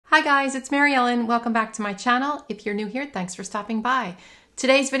Hi guys, it's Mary Ellen. Welcome back to my channel. If you're new here, thanks for stopping by.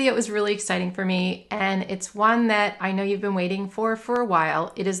 Today's video is really exciting for me, and it's one that I know you've been waiting for a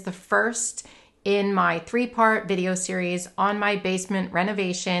while. It is the first in my three-part video series on my basement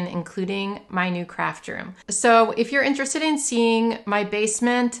renovation, including my new craft room. So if you're interested in seeing my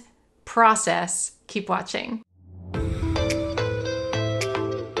basement process, keep watching.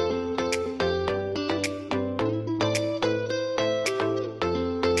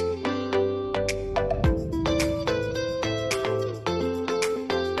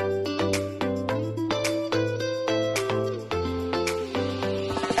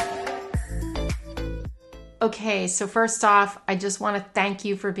 Okay, so first off, I just want to thank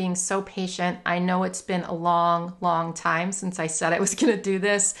you for being so patient. I know it's been a long time since I said I was going to do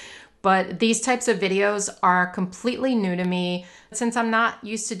this, but these types of videos are completely new to me. Since I'm not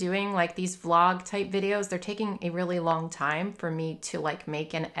used to doing like these vlog type videos, they're taking a really long time for me to like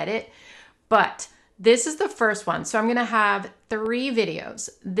make and edit. But this is the first one. So I'm going to have 3 videos.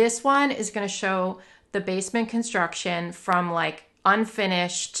 This one is going to show the basement construction from like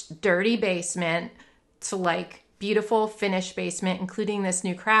unfinished, dirty basement to like beautiful finished basement, including this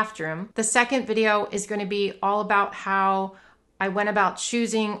new craft room. The second video is going to be all about how I went about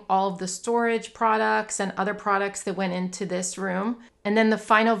choosing all of the storage products and other products that went into this room. And then the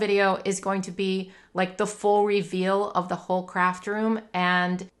final video is going to be like the full reveal of the whole craft room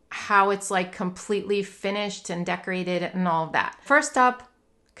and how it's like completely finished and decorated and all of that. First up,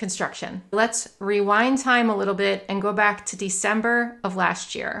 construction. Let's rewind time a little bit and go back to December of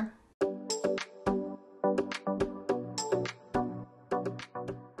last year.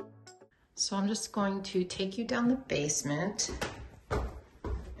 So I'm just going to take you down the basement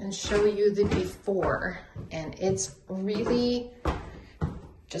and show you the before. And it's really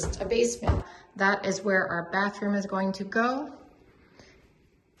just a basement. That is where our bathroom is going to go.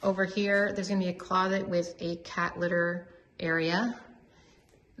 Over here, there's gonna be a closet with a cat litter area.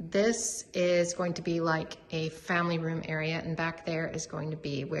 This is going to be like a family room area, and back there is going to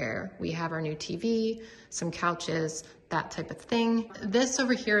be where we have our new TV, some couches, that type of thing. This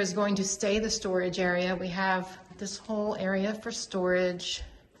over here is going to stay the storage area. We have this whole area for storage,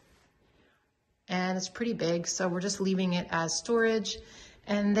 and it's pretty big, so we're just leaving it as storage.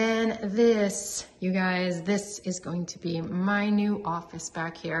 And then this, you guys, this is going to be my new office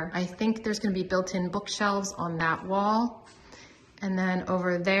back here. I think there's going to be built-in bookshelves on that wall. And then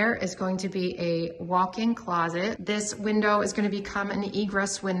over there is going to be a walk-in closet. This window is going to become an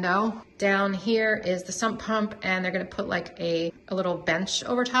egress window. Down here is the sump pump, and they're going to put like a little bench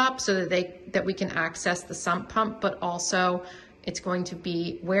over top so that we can access the sump pump, but also it's going to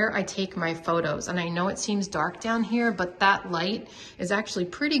be where I take my photos. And I know it seems dark down here, but that light is actually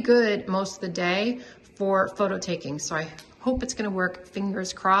pretty good most of the day for photo taking. So I hope it's going to work,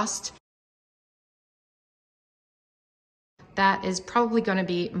 fingers crossed. That is probably going to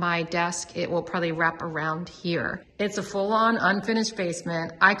be my desk. It will probably wrap around here. It's a full-on unfinished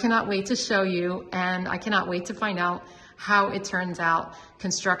basement. I cannot wait to show you, and I cannot wait to find out how it turns out.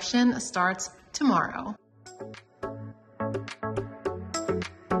 Construction starts tomorrow.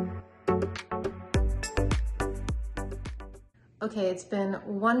 Okay, it's been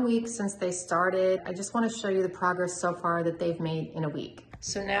 1 week since they started. I just want to show you the progress so far that they've made in a week.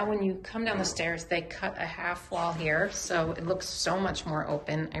 So now when you come down the stairs, they cut a half wall here, so it looks so much more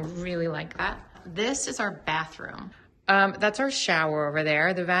open. I really like that. This is our bathroom. That's our shower over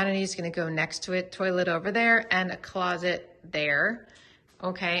there. The vanity is going to go next to it, toilet over there, and a closet there.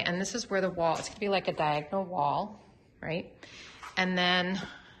 Okay, and this is where the wall, it's going to be like a diagonal wall, right? And then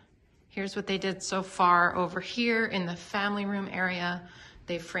here's what they did so far over here in the family room area.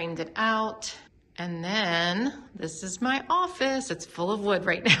 They framed it out. And then this is my office. It's full of wood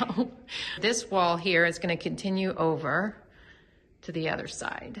right now. This wall here is going to continue over to the other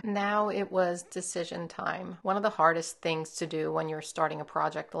side. Now it was decision time. One of the hardest things to do when you're starting a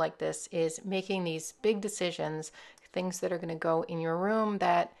project like this is making these big decisions, things that are going to go in your room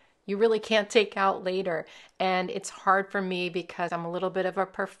that you really can't take out later. And it's hard for me because I'm a little bit of a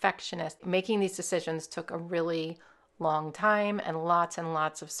perfectionist. Making these decisions took a really long time and lots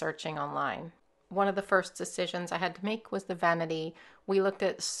of searching online. One of the first decisions I had to make was the vanity. We looked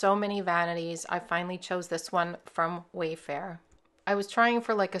at so many vanities. I finally chose this one from Wayfair. I was trying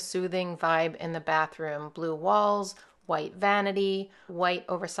for like a soothing vibe in the bathroom. Blue walls, white vanity, white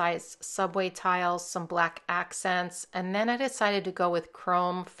oversized subway tiles, some black accents, and then I decided to go with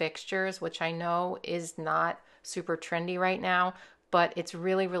chrome fixtures, which I know is not super trendy right now, but it's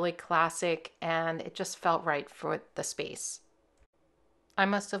really classic and it just felt right for the space. I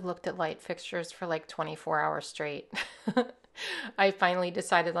must have looked at light fixtures for like 24 hours straight. I finally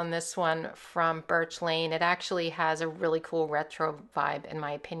decided on this one from Birch Lane. It actually has a really cool retro vibe in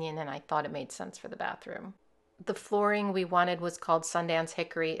my opinion, and I thought it made sense for the bathroom. The flooring we wanted was called Sundance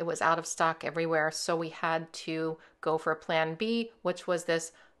Hickory. It was out of stock everywhere, so we had to go for plan B, which was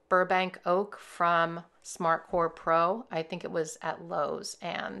this Burbank Oak from SmartCore Pro. I think it was at Lowe's,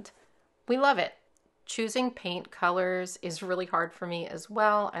 and we love it. Choosing paint colors is really hard for me as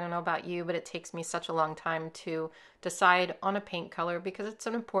well. I don't know about you, but it takes me such a long time to decide on a paint color because it's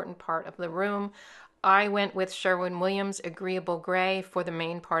an important part of the room. I went with Sherwin-Williams Agreeable Gray for the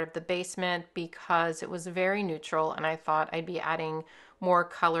main part of the basement because it was very neutral and I thought I'd be adding more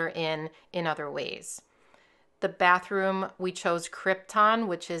color in other ways. The bathroom, we chose Krypton,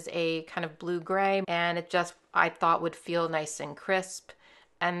 which is a kind of blue-gray, and it just, I thought, would feel nice and crisp.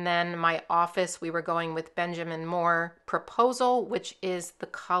 And then my office, we were going with Benjamin Moore Proposal, which is the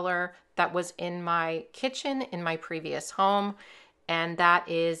color that was in my kitchen in my previous home, and that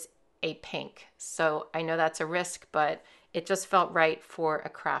is a pink. So I know that's a risk, but it just felt right for a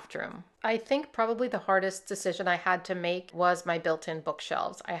craft room. I think probably the hardest decision I had to make was my built-in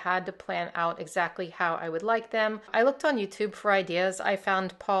bookshelves. I had to plan out exactly how I would like them. I looked on YouTube for ideas. I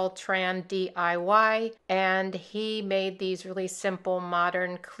found Paul Tran DIY, and he made these really simple,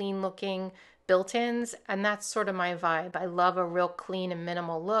 modern, clean-looking built-ins, and that's sort of my vibe. I love a real clean and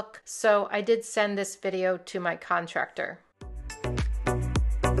minimal look. So I did send this video to my contractor.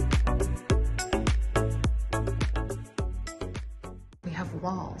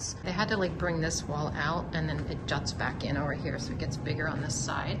 Walls. They had to like bring this wall out and then it juts back in over here so it gets bigger on this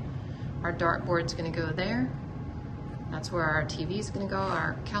side. Our dartboard's gonna go there. That's where our TV's gonna go,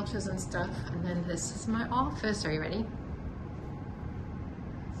 our couches and stuff. And then this is my office. Are you ready?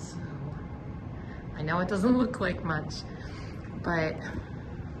 So, I know it doesn't look like much, but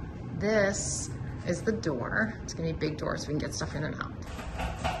this is the door. It's gonna be a big door so we can get stuff in and out.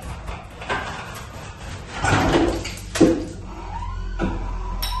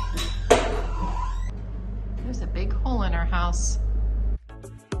 There's a big hole in our house.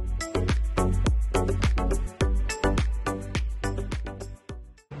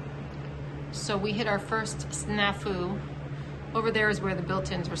 So we hit our first snafu. Over there is where the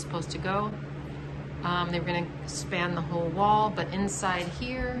built-ins were supposed to go. They were gonna span the whole wall, but inside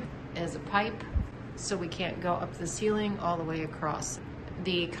here is a pipe, so we can't go up the ceiling all the way across.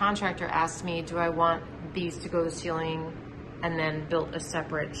 The contractor asked me, do I want these to go to the ceiling, and then built a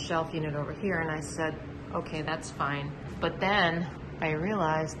separate shelf unit over here, and I said, okay, that's fine. But then I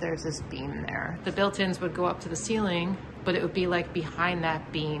realized there's this beam there. The built-ins would go up to the ceiling, but it would be like behind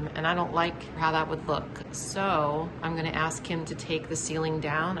that beam, and I don't like how that would look. So I'm gonna ask him to take the ceiling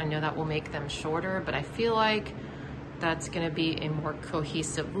down. I know that will make them shorter, but I feel like that's gonna be a more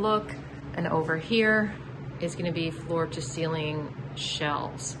cohesive look. And over here is gonna be floor to ceiling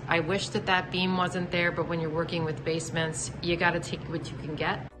shelves. I wish that that beam wasn't there, but when you're working with basements, you gotta take what you can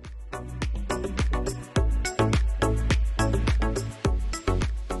get.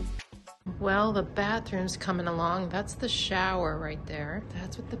 Well, the bathroom's coming along. That's the shower right there.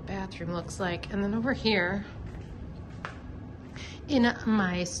 That's what the bathroom looks like. And then over here, in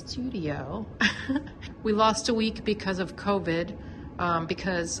my studio, we lost a week because of COVID,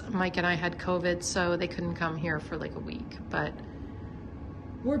 because Mike and I had COVID, so they couldn't come here for like a week. But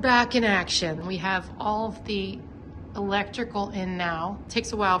we're back in action. We have all of the electrical in now. It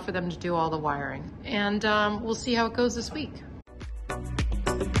takes a while for them to do all the wiring. And we'll see how it goes this week.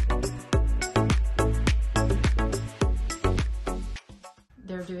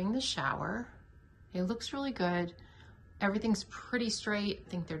 They're doing the shower. It looks really good. Everything's pretty straight. I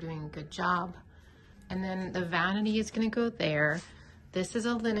think they're doing a good job. And then the vanity is gonna go there. This is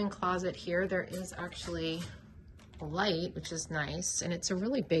a linen closet here. There is actually a light, which is nice. And it's a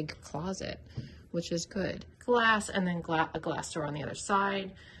really big closet, which is good. Glass, and then a glass door on the other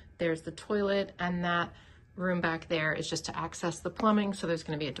side. There's the toilet, and that room back there is just to access the plumbing. So there's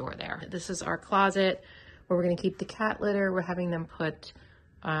gonna be a door there. This is our closet where we're gonna keep the cat litter. We're having them put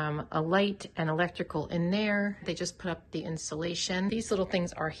a light and electrical in there. They just put up the insulation. These little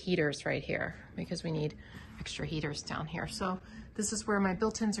things are heaters right here because we need extra heaters down here. So this is where my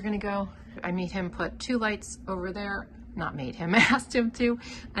built-ins are gonna go. I made him put 2 lights over there. Not made him, asked him to.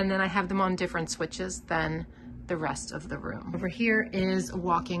 And then I have them on different switches than the rest of the room. Over here is a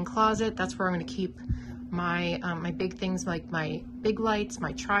walk-in closet. That's where I'm gonna keep my my big things like my big lights,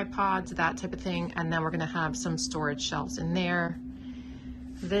 my tripods, that type of thing. And then we're gonna have some storage shelves in there.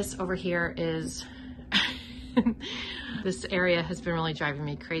 This over here is, this area has been really driving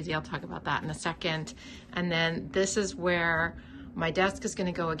me crazy. I'll talk about that in a second. And then this is where My desk is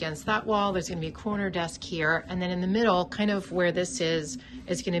gonna go against that wall. There's gonna be a corner desk here. And then in the middle, kind of where this is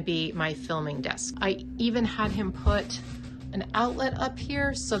gonna be my filming desk. I even had him put an outlet up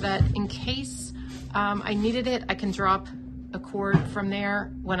here so that in case I needed it, I can drop a cord from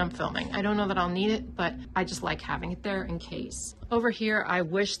there when I'm filming. I don't know that I'll need it, but I just like having it there in case. Over here, I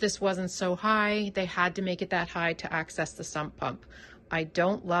wish this wasn't so high. They had to make it that high to access the sump pump. I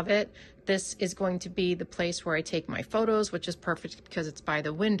don't love it. This is going to be the place where I take my photos, which is perfect because it's by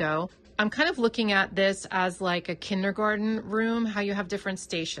the window. I'm kind of looking at this as like a kindergarten room, how you have different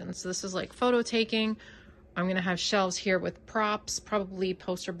stations. So this is like photo taking. I'm gonna have shelves here with props, probably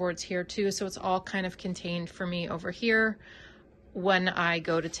poster boards here too. So it's all kind of contained for me over here when I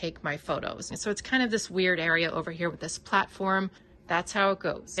go to take my photos. So it's kind of this weird area over here with this platform. That's how it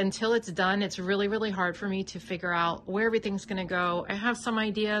goes. Until it's done, it's really, really hard for me to figure out where everything's gonna go. I have some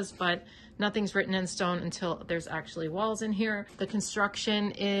ideas, but nothing's written in stone until there's actually walls in here. The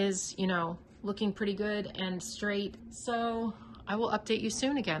construction is, you know, looking pretty good and straight. So I will update you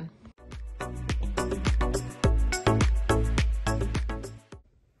soon again.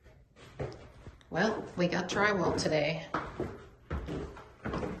 Well, we got drywall today.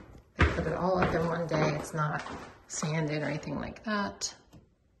 They put it all up in one day. It's not sanded or anything like that.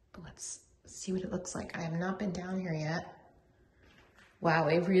 But let's see what it looks like. I have not been down here yet. Wow,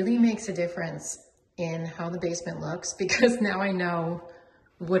 it really makes a difference in how the basement looks because now I know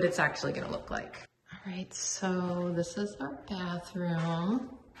what it's actually gonna look like. All right, so this is our bathroom.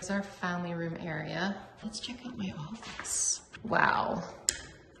 This is our family room area. Let's check out my office. Wow.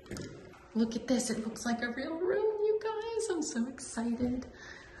 Look at this, it looks like a real room, you guys. I'm so excited.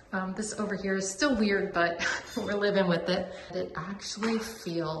 This over here is still weird, but we're living with it. It actually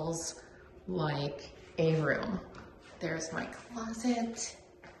feels like a room. There's my closet.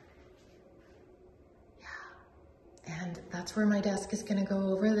 Yeah, and that's where my desk is gonna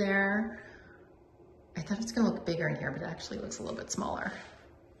go over there. I thought it's gonna look bigger in here, but it actually looks a little bit smaller.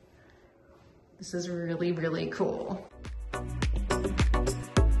 This is really, really cool.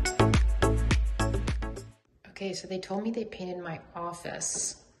 Okay, so they told me they painted my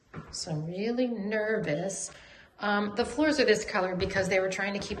office, so I'm really nervous. The floors are this color because they were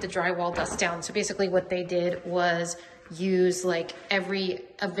trying to keep the drywall dust down. So basically what they did was use like every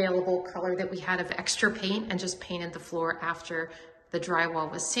available color that we had of extra paint and just painted the floor after the drywall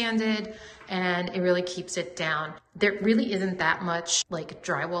was sanded, and it really keeps it down. There really isn't that much like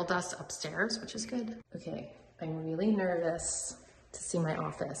drywall dust upstairs, which is good. Okay, I'm really nervous to see my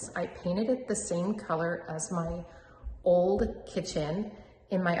office. I painted it the same color as my old kitchen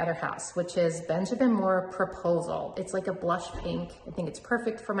in my other house, which is Benjamin Moore Proposal. It's like a blush pink. I think it's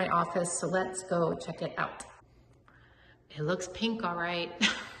perfect for my office, so let's go check it out. It looks pink, all right.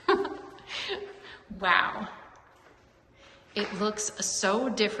 Wow. It looks so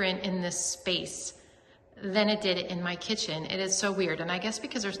different in this space than it did in my kitchen. It is so weird, and I guess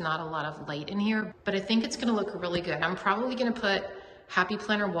because there's not a lot of light in here, but I think it's gonna look really good. I'm probably gonna put Happy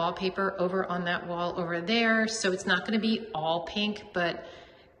Planner wallpaper over on that wall over there, so it's not gonna be all pink, but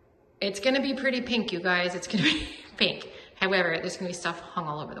it's gonna be pretty pink, you guys. It's gonna be pink. However, there's gonna be stuff hung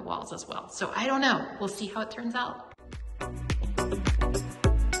all over the walls as well. So I don't know, we'll see how it turns out.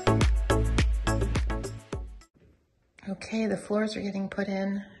 Okay, the floors are getting put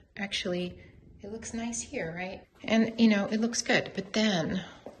in. Actually, it looks nice here, right? And you know, it looks good, but then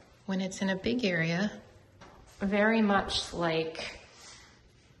when it's in a big area, very much like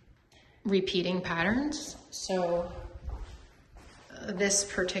repeating patterns. So this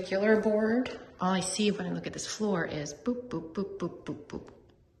particular board, all I see when I look at this floor is boop, boop, boop, boop, boop, boop.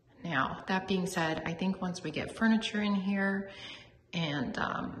 Now, that being said, I think once we get furniture in here and,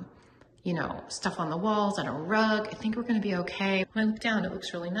 you know, stuff on the walls and a rug, I think we're gonna be okay. When I look down, it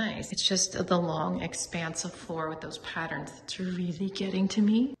looks really nice. It's just the long expanse of floor with those patterns that's really getting to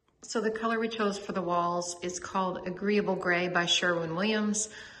me. So the color we chose for the walls is called Agreeable Gray by Sherwin-Williams.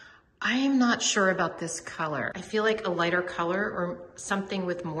 I am not sure about this color. I feel like a lighter color or something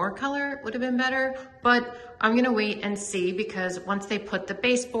with more color would have been better, but I'm gonna wait and see because once they put the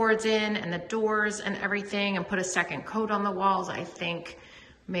baseboards in and the doors and everything and put a second coat on the walls, I think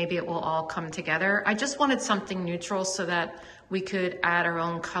maybe it will all come together. I just wanted something neutral so that we could add our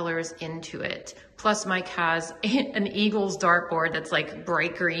own colors into it. Plus Mike has an Eagles dartboard that's like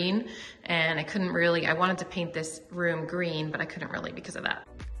bright green, and I wanted to paint this room green, but I couldn't really because of that.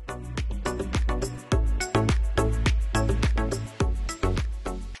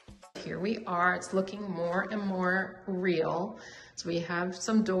 Here we are, it's looking more and more real. So we have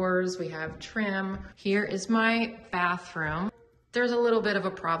some doors, we have trim. Here is my bathroom. There's a little bit of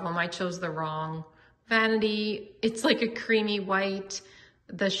a problem. I chose the wrong vanity, it's like a creamy white.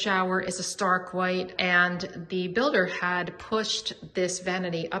 The shower is a stark white, and the builder had pushed this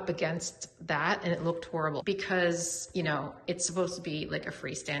vanity up against that, and it looked horrible because, you know, it's supposed to be like a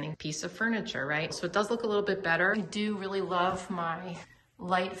freestanding piece of furniture, right? So it does look a little bit better. I do really love my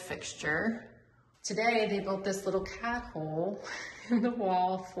light fixture. Today they built this little cat hole in the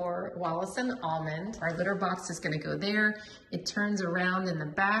wall for Wallace and Almond. Our litter box is gonna go there. It turns around in the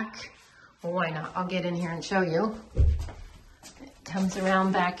back. Well, why not? I'll get in here and show you. Comes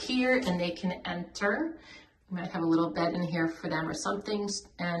around back here and they can enter. We might have a little bed in here for them or something,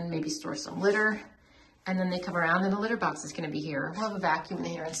 and maybe store some litter. And then they come around and the litter box is gonna be here. We'll have a vacuum in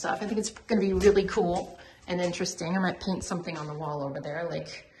here and stuff. I think it's gonna be really cool and interesting. I might paint something on the wall over there,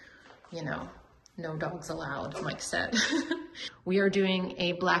 like, you know, no dogs allowed, Mike said. We are doing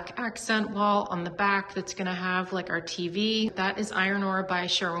a black accent wall on the back that's gonna have like our TV. That is Iron Ore by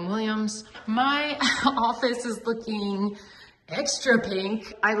Sherwin-Williams. My office is looking extra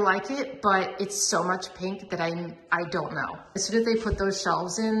pink. I like it, but it's so much pink that I don't know. As soon as they put those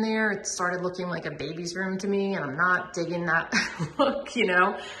shelves in there, it started looking like a baby's room to me, and I'm not digging that look, you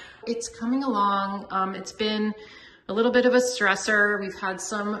know? It's coming along. It's been a little bit of a stressor. We've had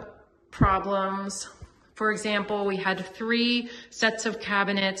some problems. For example, we had 3 sets of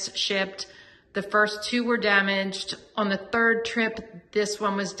cabinets shipped. The first 2 were damaged. On the 3rd trip, this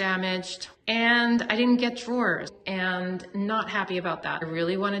one was damaged, and I didn't get drawers, and not happy about that. I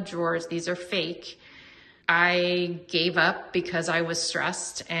really wanted drawers. These are fake. I gave up because I was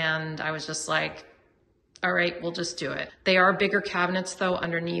stressed, and I was just like, all right, we'll just do it. They are bigger cabinets though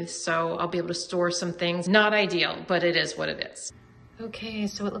underneath, so I'll be able to store some things. Not ideal, but it is what it is. Okay,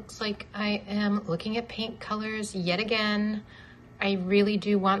 so it looks like I am looking at paint colors yet again. I really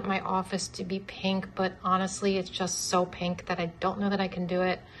do want my office to be pink, but honestly, it's just so pink that I don't know that I can do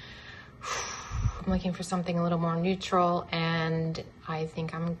it. I'm looking for something a little more neutral, and I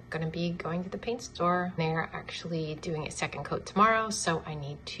think I'm gonna be going to the paint store. They're actually doing a 2nd coat tomorrow, so I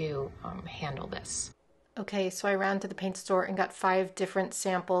need to handle this. Okay, so I ran to the paint store and got 5 different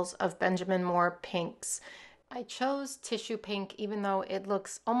samples of Benjamin Moore pinks. I chose tissue pink, even though it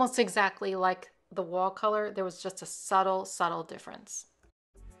looks almost exactly like the wall color. There was just a subtle, subtle difference.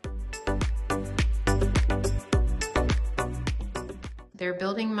 They're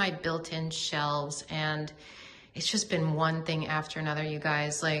building my built-in shelves, and it's just been one thing after another, you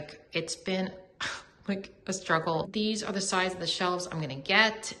guys. Like, it's been like a struggle. These are the size of the shelves I'm gonna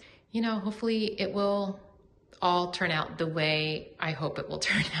get. You know, hopefully it will all turn out the way I hope it will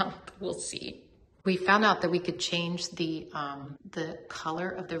turn out. We'll see. We found out that we could change the color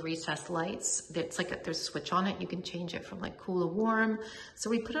of the recessed lights. It's like there's a switch on it. You can change it from like cool to warm. So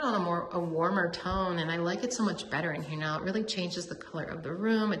we put it on a warmer tone, and I like it so much better in here now. It really changes the color of the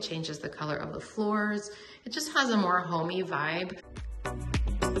room. It changes the color of the floors. It just has a more homey vibe.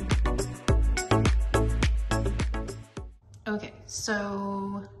 Okay,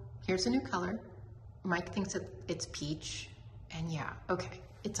 so here's a new color. Mike thinks it's peach, and yeah, okay.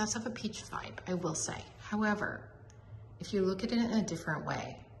 It does have a peach vibe, I will say. However, if you look at it in a different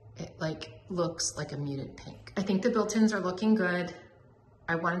way, it like looks like a muted pink. I think the built-ins are looking good.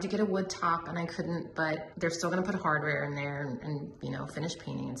 I wanted to get a wood top and I couldn't, but they're still gonna put hardware in there and you know, finish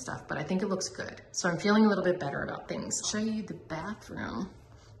painting and stuff, but I think it looks good. So I'm feeling a little bit better about things. I'll show you the bathroom.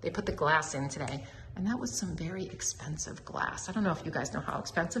 They put the glass in today, and that was some very expensive glass. I don't know if you guys know how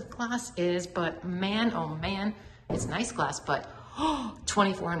expensive glass is, but man, oh man, it's nice glass, but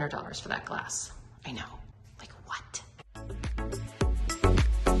 $2,400 for that glass. I know, like what?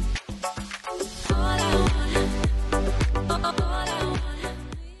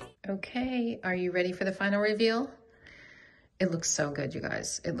 Okay, are you ready for the final reveal? It looks so good, you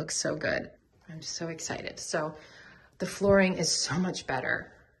guys. It looks so good. I'm so excited. So the flooring is so much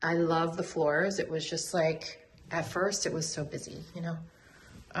better. I love the floors. It was just like, at first it was so busy, you know?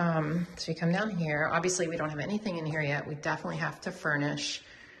 So you come down here. Obviously we don't have anything in here yet. We definitely have to furnish.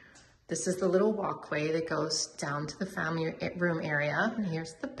 This is the little walkway that goes down to the family room area. And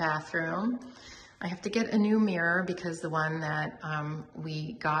here's the bathroom. I have to get a new mirror because the one that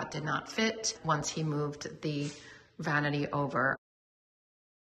we got did not fit once he moved the vanity over.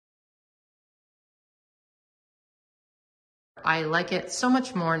 I like it so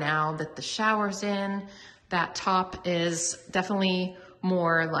much more now that the shower's in. That top is definitely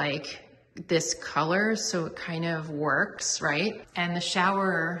more like this color, so it kind of works, right? And the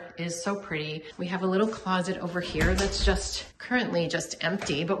shower is so pretty. We have a little closet over here that's just currently just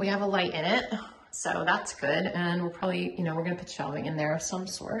empty, but we have a light in it, so that's good. And we'll probably, you know, we're gonna put shelving in there of some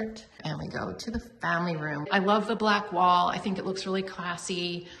sort. And we go to the family room. I love the black wall. I think it looks really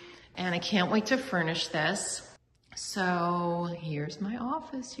classy. and I can't wait to furnish this. So here's my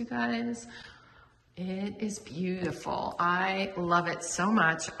office, you guys. It is beautiful. I love it so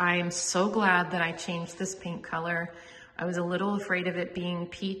much. I am so glad that I changed this paint color. I was a little afraid of it being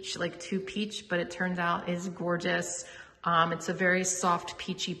peach, like too peach, but it turns out is gorgeous. It's a very soft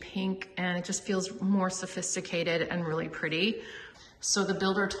peachy pink, and it just feels more sophisticated and really pretty. So the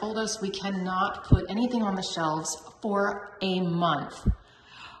builder told us we cannot put anything on the shelves for a month.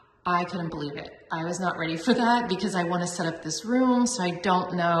 I couldn't believe it. I was not ready for that because I want to set up this room, so I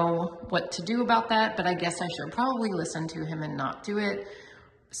don't know what to do about that, but I guess I should probably listen to him and not do it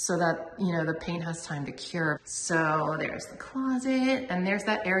so that, you know, the paint has time to cure. So there's the closet, and there's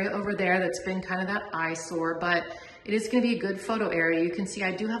that area over there that's been kind of that eyesore, but it is going to be a good photo area. You can see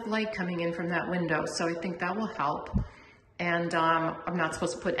I do have light coming in from that window, so I think that will help. And I'm not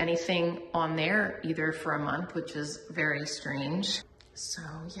supposed to put anything on there either for a month, which is very strange. So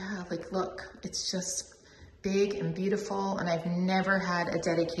yeah, like look, it's just big and beautiful, and I've never had a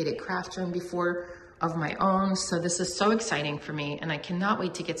dedicated craft room before of my own. So this is so exciting for me, and I cannot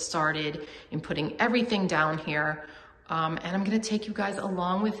wait to get started in putting everything down here. And I'm gonna take you guys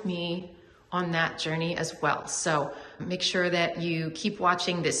along with me on that journey as well. So make sure that you keep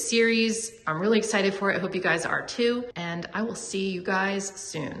watching this series. I'm really excited for it. I hope you guys are too. And I will see you guys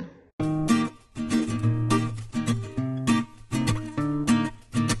soon.